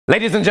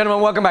Ladies and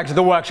gentlemen, welcome back to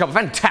the workshop.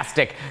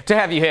 Fantastic to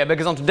have you here,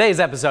 because on today's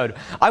episode,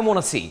 I want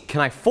to see,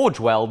 can I forge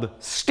weld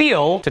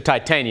steel to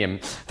titanium?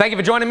 Thank you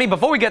for joining me.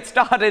 Before we get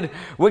started,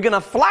 we're going to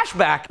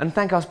flashback and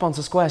thank our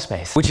sponsor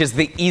Squarespace, which is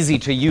the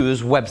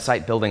easy-to-use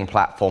website building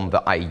platform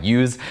that I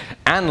use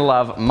and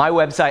love. My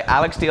website,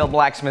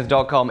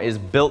 alecsteelblacksmith.com, is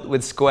built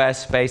with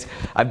Squarespace.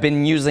 I've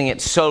been using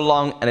it so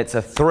long, and it's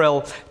a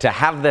thrill to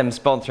have them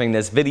sponsoring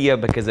this video,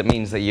 because it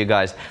means that you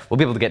guys will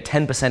be able to get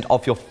 10%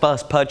 off your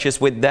first purchase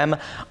with them.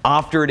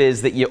 After it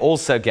is that you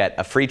also get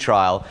a free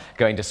trial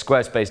going to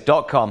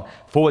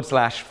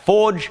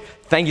squarespace.com/forge.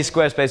 Thank you,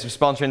 Squarespace, for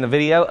sponsoring the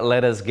video.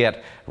 Let us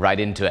get right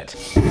into it.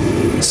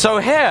 So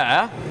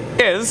here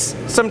is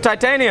some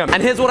titanium,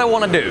 and here's what I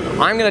want to do.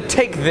 I'm going to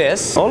take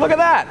this. Oh, look at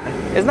that.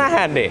 Isn't that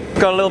handy?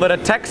 Got a little bit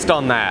of text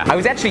on there. I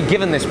was actually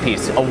given this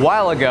piece a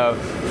while ago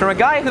from a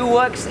guy who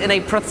works in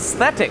a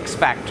prosthetics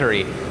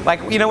factory.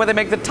 Like, you know, where they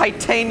make the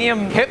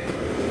titanium hip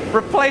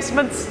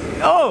replacements.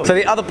 Oh, so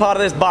the other part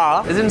of this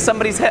bar is in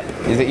somebody's hip.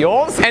 Is it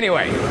yours?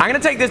 Anyway, I'm gonna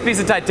take this piece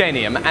of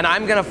titanium and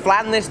I'm gonna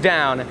flatten this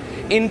down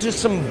into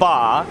some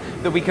bar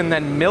that we can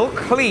then mill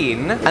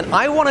clean, and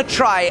I want to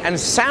try and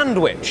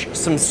sandwich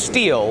some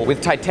steel with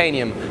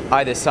titanium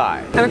either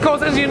side. And of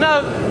course, as you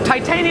know,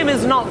 titanium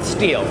is not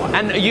steel,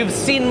 and you've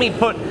seen me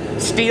put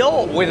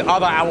steel with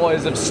other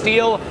alloys of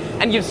steel,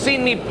 and you've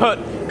seen me put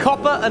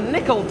copper and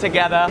nickel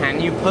together.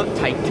 Can you put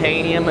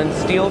titanium and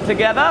steel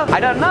together? I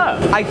don't know.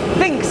 I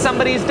think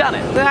somebody's done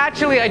it.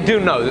 Actually, I do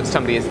know that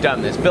somebody has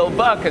done this. Bill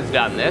Burke has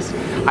done this.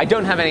 I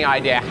don't have any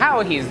idea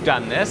how he's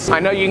done this. I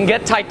know you can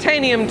get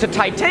titanium to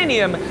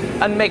titanium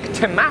and make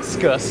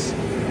Damascus,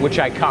 which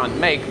I can't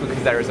make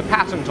because there is a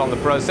patent on the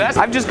process.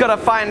 I've just got to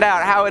find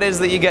out how it is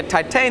that you get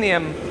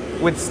titanium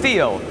with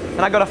steel. And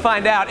I gotta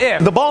find out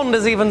if the bond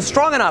is even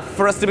strong enough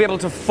for us to be able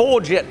to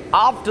forge it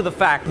after the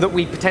fact that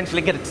we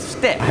potentially get it to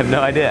stick. I have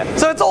no idea.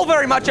 So it's all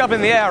very much up in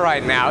the air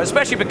right now,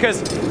 especially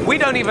because we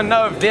don't even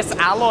know if this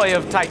alloy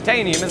of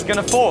titanium is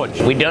gonna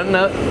forge. We don't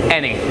know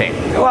anything.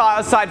 Well,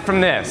 aside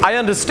from this, I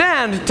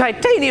understand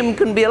titanium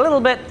can be a little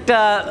bit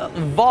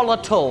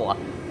volatile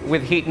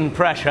with heat and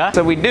pressure.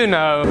 So we do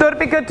know that it'd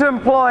be good to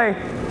employ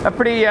a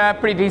pretty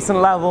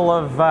decent level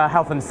of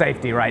health and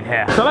safety right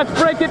here. So let's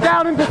break it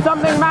down into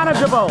something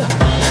manageable.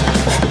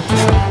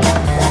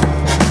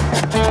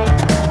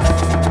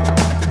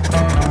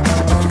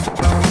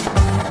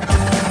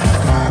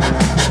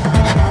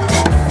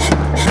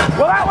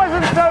 Well, that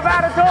wasn't so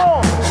bad at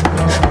all.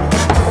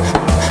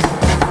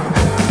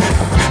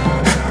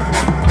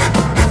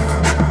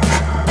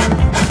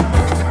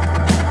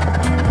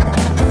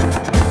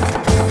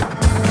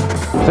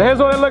 So here's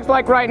what it looks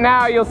like right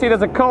now. You'll see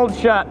there's a cold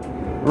shut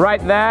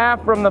right there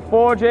from the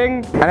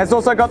forging. And it's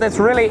also got this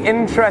really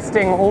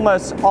interesting,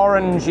 almost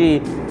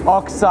orangey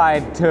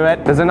oxide to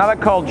it. There's another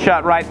cold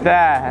shut right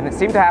there, and it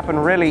seemed to happen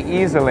really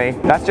easily.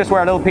 That's just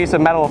where a little piece of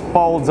metal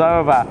folds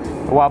over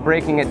while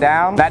breaking it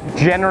down. That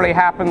generally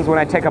happens when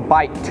I take a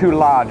bite too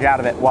large out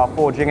of it while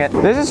forging it.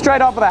 This is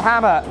straight off with a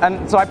hammer,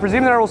 and so I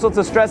presume there are all sorts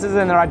of stresses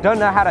in there. I don't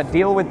know how to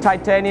deal with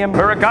titanium,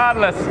 but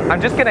regardless,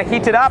 I'm just gonna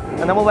heat it up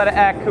and then we'll let it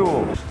air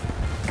cool.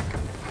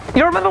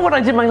 You remember when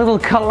I did my little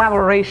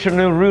collaboration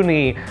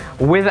Rooney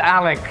with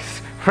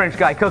Alex, French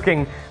guy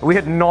cooking? We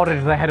had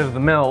knotted the head of the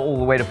mill all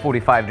the way to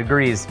 45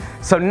 degrees.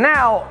 So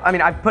now, I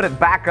mean, I've put it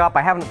back up.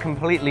 I haven't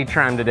completely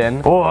trammed it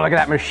in. Oh, look at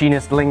that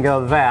machinist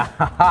lingo there.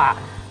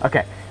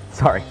 Okay,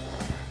 sorry.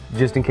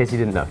 Just in case you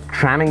didn't know,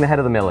 tramming the head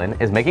of the mill in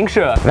is making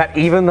sure that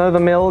even though the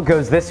mill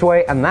goes this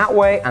way and that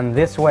way and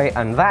this way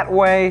and that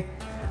way,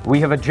 we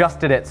have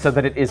adjusted it so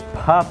that it is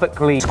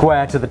perfectly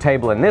square to the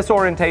table in this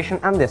orientation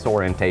and this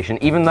orientation.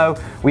 Even though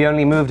we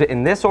only moved it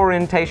in this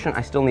orientation,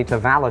 I still need to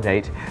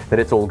validate that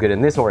it's all good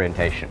in this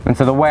orientation. And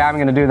so the way I'm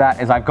gonna do that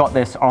is I've got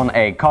this on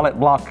a collet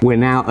block. We're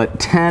now at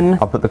 10.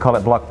 I'll put the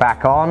collet block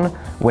back on.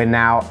 We're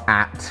now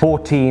at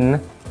 14,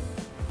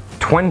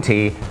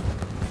 20,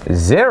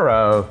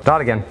 0.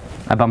 Start again.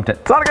 I bumped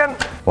it. Start again.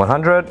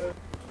 100,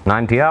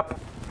 90 up.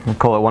 We'll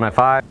call it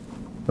 105.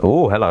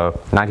 Oh, hello.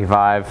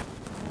 95.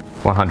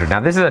 100. Now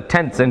this is a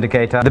tenths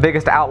indicator. The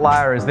biggest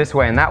outlier is this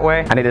way and that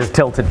way, and it is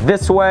tilted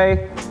this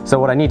way. So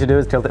what I need to do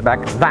is tilt it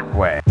back that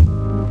way.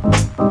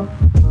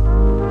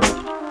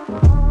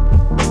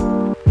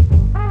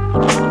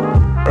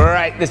 All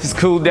right, this is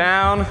cooled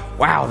down.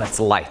 Wow, that's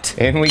light.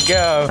 In we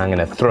go. I'm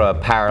gonna throw a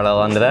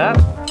parallel under that.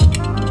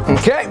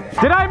 Okay.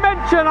 Did I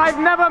mention I've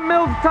never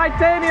milled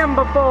titanium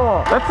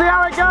before? Let's see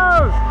how it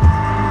goes.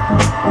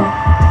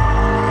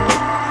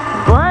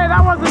 Well, hey,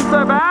 that wasn't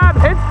so bad.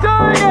 It's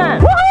doing it.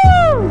 Woohoo!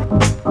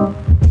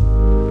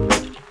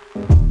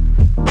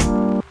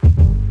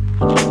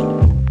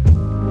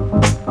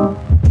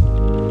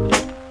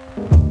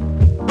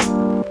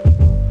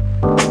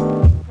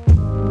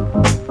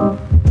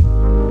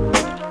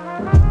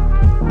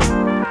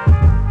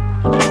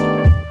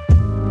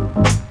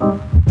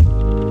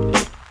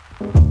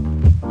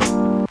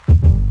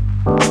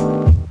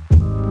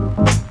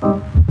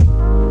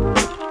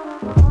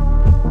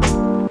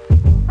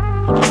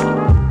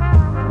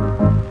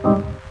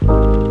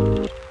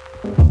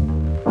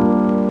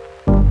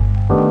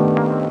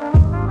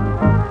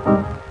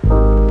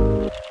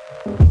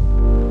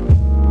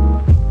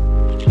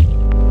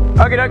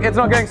 look, it's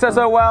not going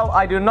so well.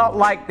 I do not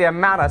like the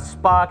amount of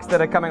sparks that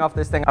are coming off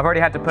this thing. I've already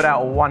had to put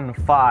out one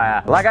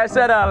fire. Like I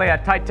said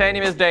earlier,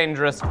 titanium is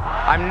dangerous.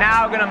 I'm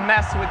now gonna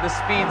mess with the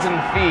speeds and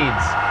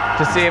feeds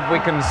to see if we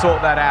can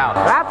sort that out.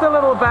 That's a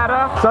little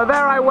better. So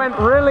there I went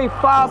really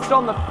fast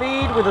on the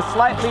feed with a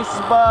slightly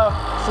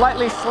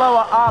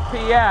slower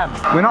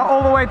RPM. We're not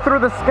all the way through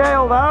the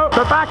scale though,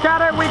 so back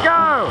at it we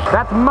go.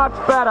 That's much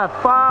better,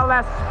 far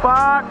less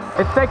sparks.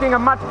 It's taking a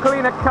much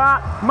cleaner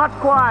cut, much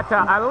quieter.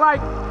 I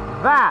like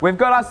that. We've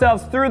got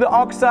ourselves through the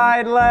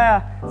oxide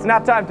layer. It's now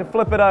time to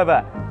flip it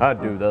over. I'll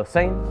do the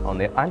same on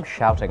the, I'm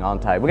shouting,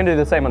 aren't I? We're gonna do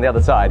the same on the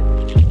other side.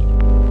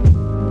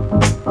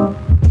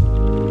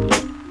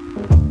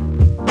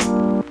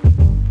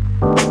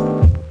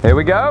 Here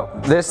we go.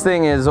 This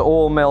thing is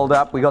all milled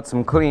up. We got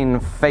some clean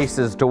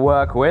faces to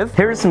work with.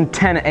 Here is some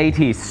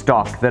 1080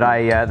 stock that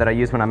I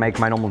use when I make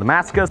my normal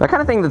Damascus. I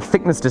kind of think the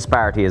thickness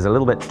disparity is a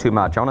little bit too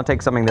much. I want to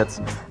take something that's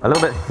a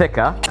little bit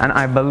thicker, and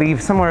I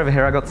believe somewhere over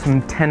here I got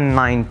some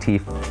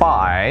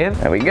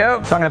 1095. There we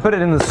go. So I'm going to put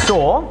it in the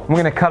saw. I'm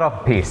going to cut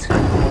off a piece.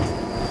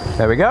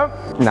 There we go.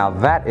 Now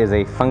that is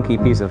a funky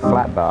piece of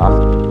flat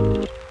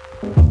bar.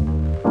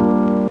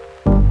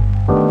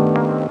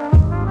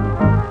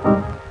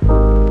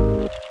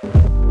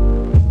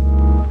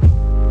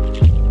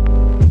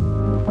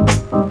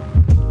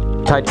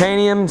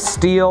 Titanium,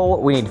 steel,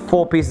 we need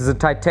 4 pieces of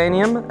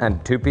titanium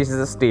and 2 pieces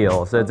of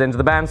steel. So it's into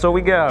the bandsaw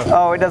we go.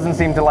 Oh, it doesn't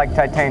seem to like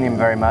titanium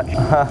very much.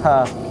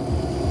 Uh-oh.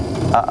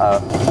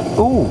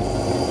 Ooh.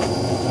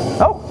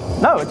 Oh,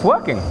 no, it's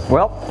working.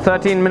 Well,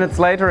 13 minutes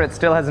later, it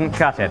still hasn't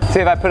cut it.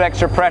 See if I put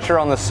extra pressure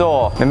on the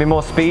saw. Maybe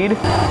more speed.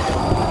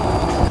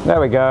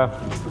 There we go.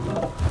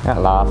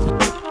 At last.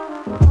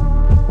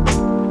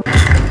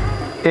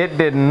 It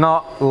did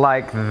not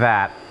like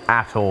that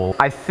at all.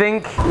 I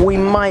think we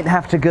might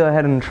have to go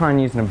ahead and try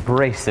and use an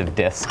abrasive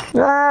disc.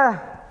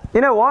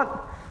 You know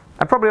what?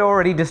 I probably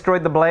already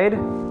destroyed the blade.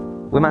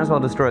 We might as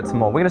well destroy it some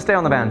more. We're gonna stay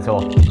on the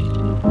bandsaw.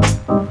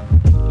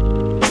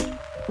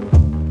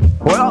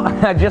 Well,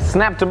 I just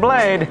snapped a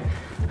blade.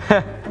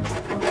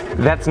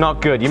 That's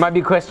not good. You might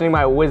be questioning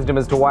my wisdom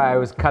as to why I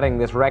was cutting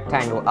this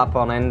rectangle up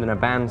on end in a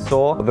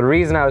bandsaw. The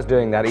reason I was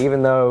doing that,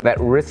 even though that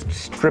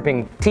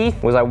wrist-stripping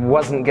teeth, was I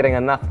wasn't getting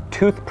enough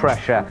tooth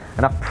pressure,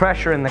 enough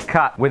pressure in the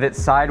cut with it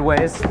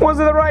sideways. Was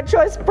it the right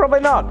choice? Probably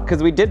not,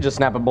 because we did just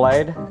snap a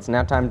blade. It's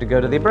now time to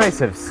go to the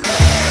abrasives.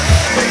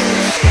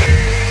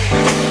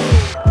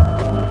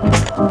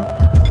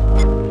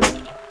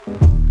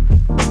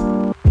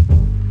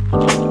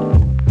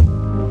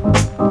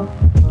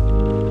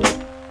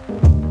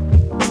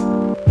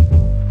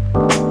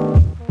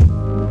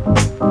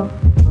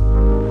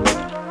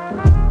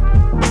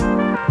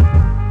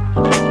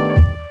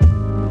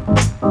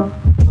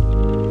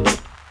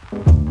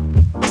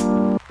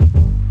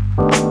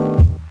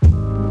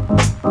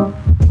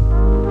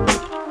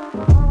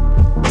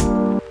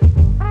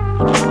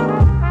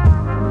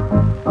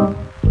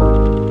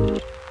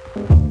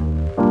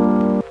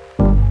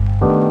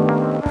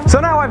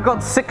 I've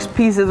got 6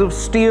 pieces of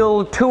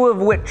steel, 2 of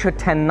which are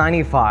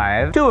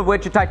 1095, 2 of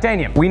which are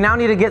titanium. We now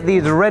need to get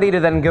these ready to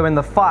then go in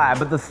the fire,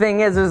 but the thing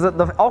is that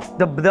the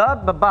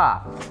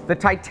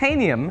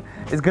titanium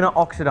is going to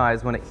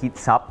oxidize when it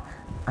heats up,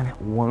 and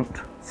it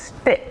won't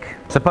stick,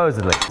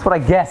 supposedly. That's what I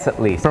guess,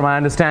 at least, from my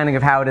understanding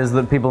of how it is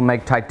that people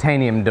make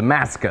titanium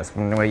Damascus,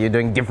 where you're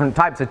doing different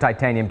types of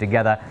titanium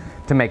together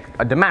to make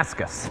a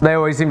Damascus. They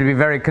always seem to be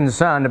very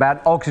concerned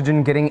about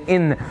oxygen getting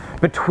in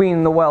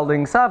between the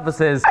welding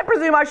surfaces. I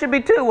presume I should be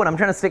too when I'm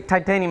trying to stick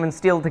titanium and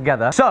steel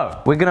together. So,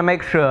 we're gonna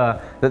make sure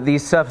that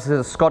these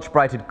surfaces are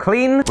Scotch-Brighted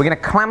clean. We're gonna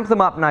clamp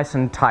them up nice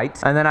and tight,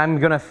 and then I'm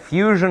gonna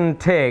fusion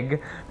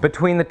TIG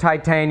between the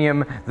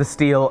titanium, the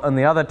steel, and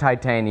the other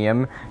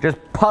titanium. Just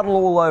puddle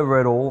all over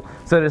it all,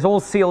 so that it's all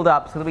sealed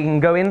up so that we can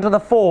go into the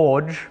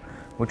forge,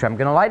 which I'm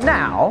gonna light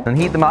now, and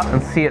heat them up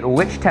and see at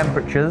which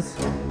temperatures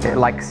it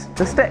likes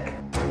to stick.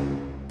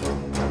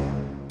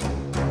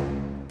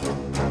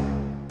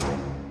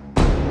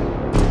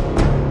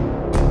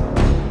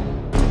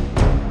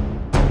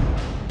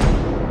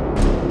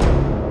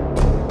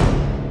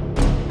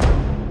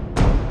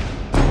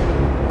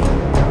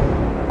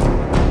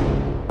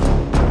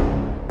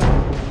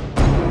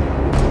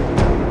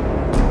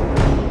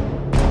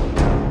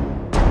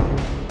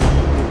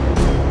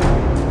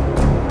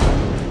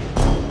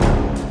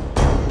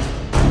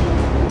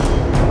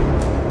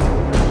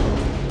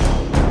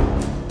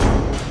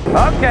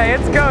 Okay,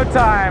 it's go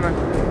time.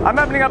 I'm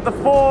opening up the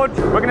forge.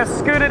 We're gonna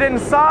scoot it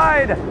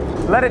inside,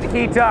 let it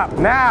heat up.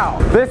 Now,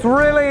 this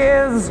really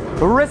is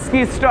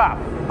risky stuff.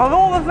 Of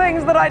all the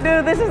things that I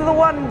do, this is the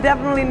one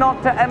definitely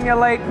not to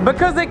emulate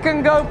because it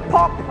can go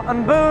pop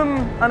and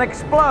boom and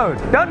explode.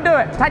 Don't do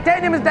it.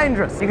 Titanium is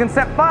dangerous. You can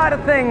set fire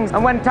to things,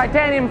 and when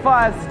titanium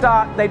fires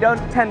start, they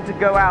don't tend to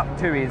go out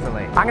too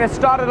easily. I'm gonna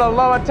start at a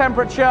lower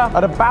temperature,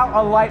 at about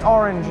a light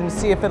orange, and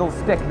see if it'll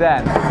stick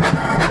then.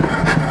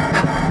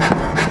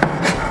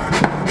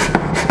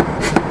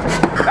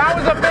 That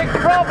was a big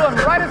problem.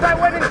 Right as I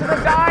went into the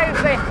dies,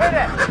 they hit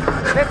it.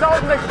 This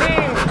old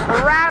machine,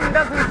 the RAM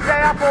doesn't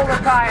stay up all the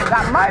time. time,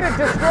 that might have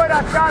destroyed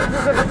our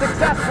chances of a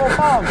successful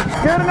bomb.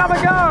 Give it another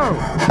go.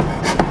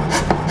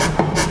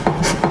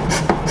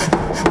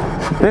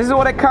 This is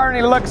what it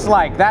currently looks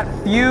like. That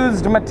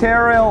fused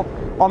material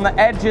on the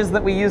edges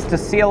that we used to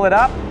seal it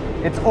up,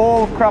 it's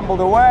all crumbled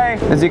away.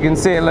 As you can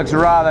see, it looks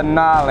rather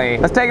gnarly.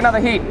 Let's take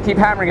another heat, keep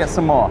hammering it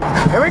some more.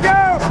 Here we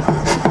go!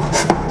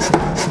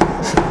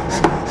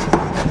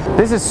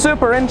 This is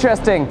super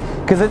interesting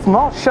because it's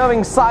not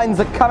showing signs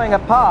of coming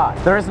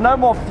apart. There is no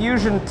more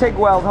fusion TIG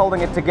weld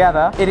holding it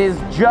together. It is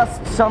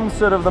just some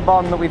sort of the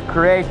bond that we've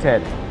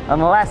created.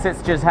 Unless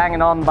it's just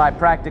hanging on by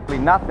practically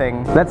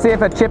nothing. Let's see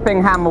if a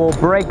chipping hammer will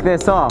break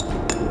this off.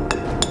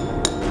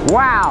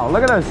 Wow,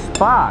 look at those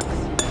sparks.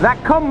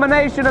 That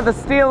combination of the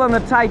steel and the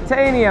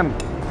titanium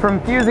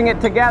from fusing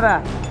it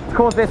together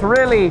caused this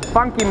really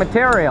funky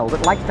material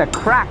that likes to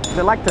crack,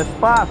 that likes to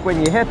spark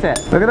when you hit it.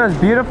 Look at those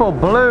beautiful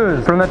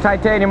blues from the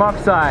titanium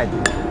oxide.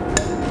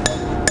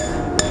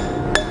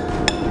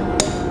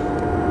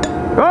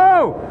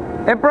 Oh!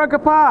 It broke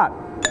apart.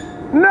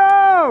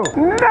 No!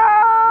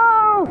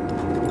 No!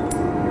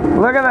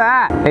 Look at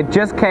that. It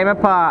just came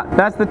apart.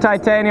 That's the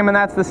titanium and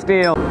that's the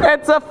steel.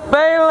 It's a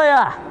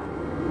failure.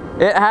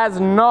 It has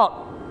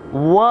not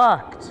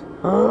worked.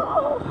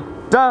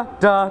 Da,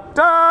 da,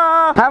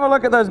 da. Have a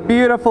look at those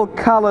beautiful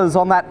colors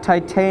on that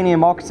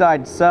titanium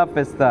oxide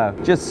surface though.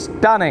 Just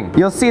stunning.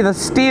 You'll see the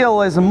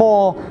steel is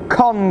more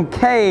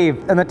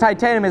concave and the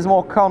titanium is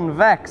more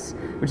convex,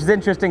 which is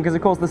interesting because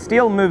of course the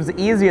steel moves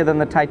easier than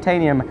the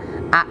titanium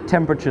at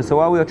temperature. So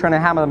while we were trying to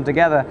hammer them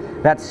together,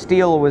 that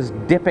steel was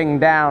dipping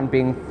down,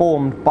 being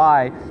formed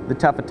by the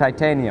tougher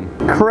titanium.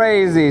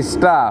 Crazy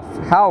stuff.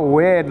 How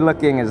weird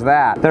looking is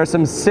that? There are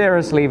some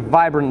seriously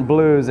vibrant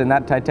blues in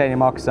that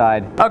titanium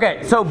oxide.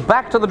 Okay, so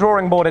back to the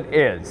drawing board it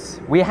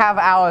is. We have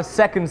our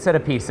second set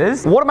of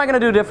pieces. What am I gonna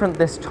do different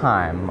this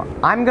time?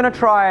 I'm gonna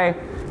try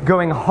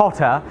going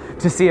hotter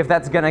to see if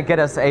that's gonna get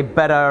us a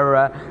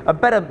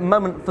better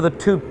moment for the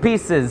two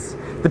pieces,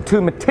 the two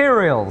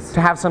materials,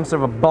 to have some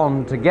sort of a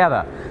bond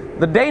together.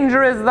 The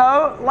danger is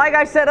though, like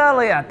I said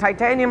earlier,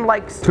 titanium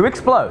likes to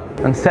explode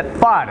and set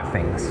fire to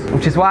things,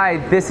 which is why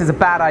this is a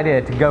bad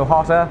idea to go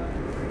hotter,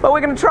 but we're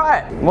gonna try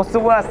it. What's the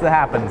worst that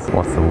happens?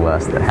 What's the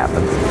worst that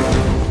happens?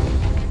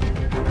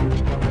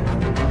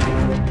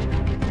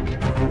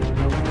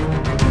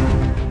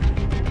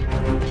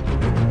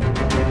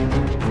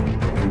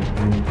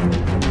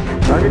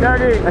 Okie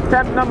dokie,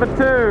 attempt number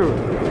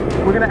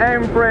 2. We're gonna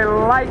aim for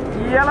a light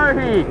yellow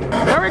heat.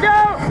 There we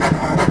go!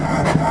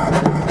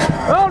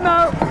 Oh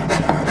no!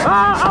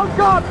 Oh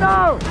god,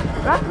 no!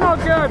 That's not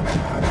good!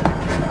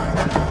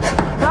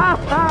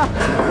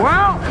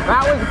 Well,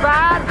 that was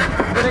bad,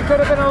 but it could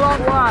have been a lot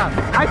worse.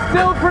 I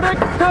still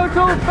predict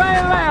total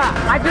failure!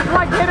 I just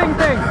like hitting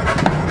things!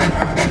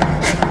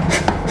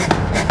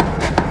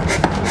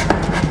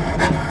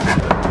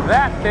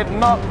 That did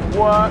not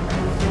work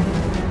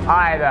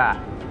either.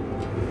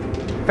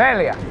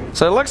 Failure.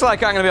 So it looks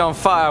like I'm going to be on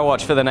fire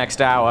watch for the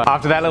next hour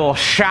after that little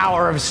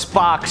shower of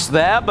sparks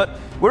there, but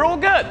we're all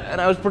good.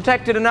 And I was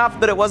protected enough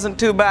that it wasn't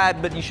too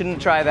bad, but you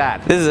shouldn't try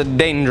that. This is a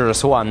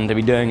dangerous one to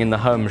be doing in the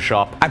home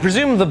shop. I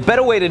presume the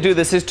better way to do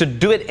this is to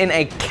do it in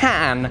a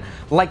can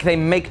like they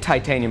make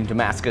titanium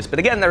Damascus. But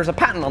again, there's a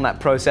patent on that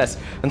process,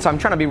 and so I'm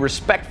trying to be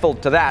respectful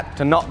to that,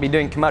 to not be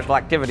doing commercial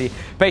activity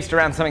based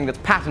around something that's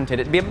patented.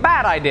 It'd be a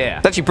bad idea.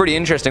 It's actually pretty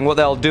interesting. What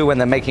they'll do when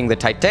they're making the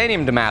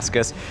titanium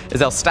Damascus is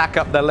they'll stack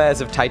up their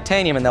layers of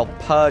titanium and they'll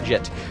purge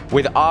it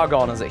with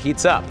argon as it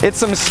heats up. It's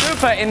some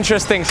super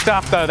interesting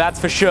stuff though, that's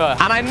for sure.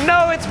 And I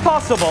know it's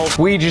possible.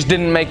 We just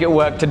didn't make it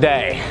work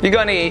today. You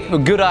got any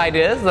good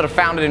ideas that are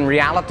founded in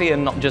reality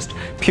and not just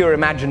pure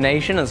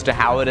imagination as to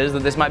how it is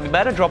that this might be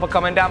better? Drop a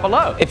comment down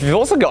below. If you've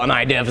also got an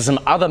idea for some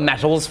other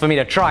metals for me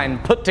to try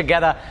and put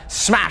together,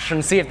 smash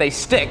and see if they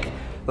stick,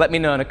 let me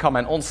know in a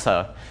comment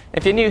also.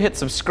 If you're new, hit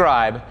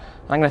subscribe.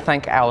 I'm going to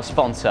thank our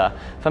sponsor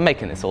for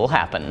making this all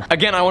happen.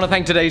 Again, I want to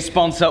thank today's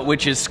sponsor,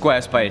 which is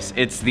Squarespace.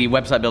 It's the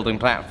website building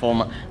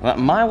platform that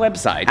my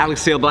website,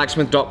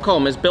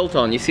 AlecSteeleBlacksmith.com, is built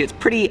on. You see, it's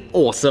pretty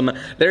awesome.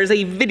 There is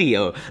a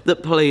video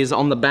that plays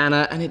on the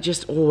banner, and it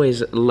just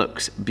always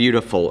looks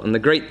beautiful. And the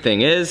great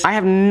thing is, I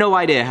have no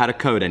idea how to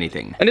code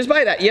anything. And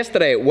despite that,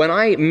 yesterday, when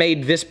I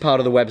made this part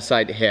of the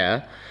website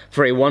here,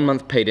 for a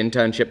 1-month paid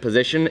internship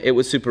position, it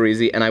was super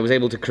easy, and I was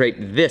able to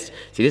create this.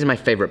 See, this is my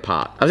favorite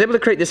part. I was able to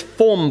create this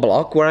form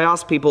block where I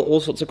asked people all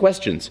sorts of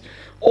questions.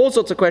 All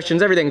sorts of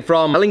questions, everything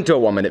from a link to a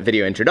 1-minute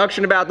video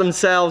introduction about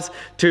themselves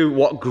to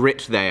what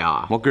grit they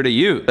are. What grit are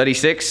you?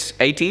 36,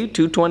 80,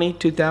 220,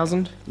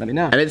 2000? Let me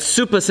know. And it's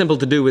super simple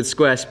to do with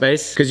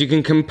Squarespace because you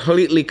can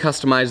completely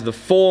customize the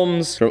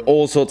forms from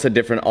all sorts of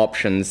different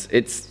options.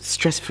 It's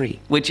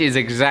stress-free, which is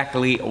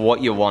exactly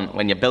what you want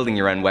when you're building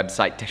your own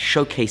website to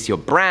showcase your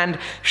brand,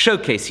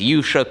 showcase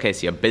you,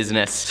 showcase your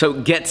business. So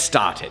get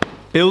started.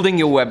 building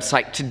your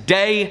website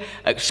today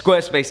at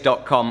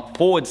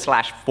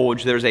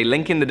squarespace.com/forge. There is a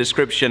link in the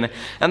description,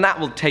 and that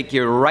will take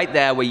you right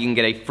there where you can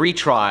get a free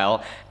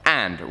trial.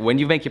 And when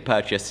you make your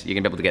purchase, you're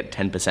gonna be able to get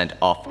 10%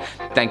 off.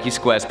 Thank you,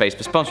 Squarespace,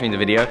 for sponsoring the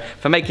video,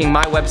 for making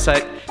my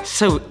website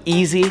so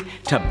easy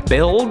to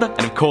build.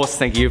 And of course,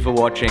 thank you for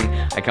watching.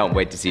 I can't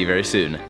wait to see you very soon.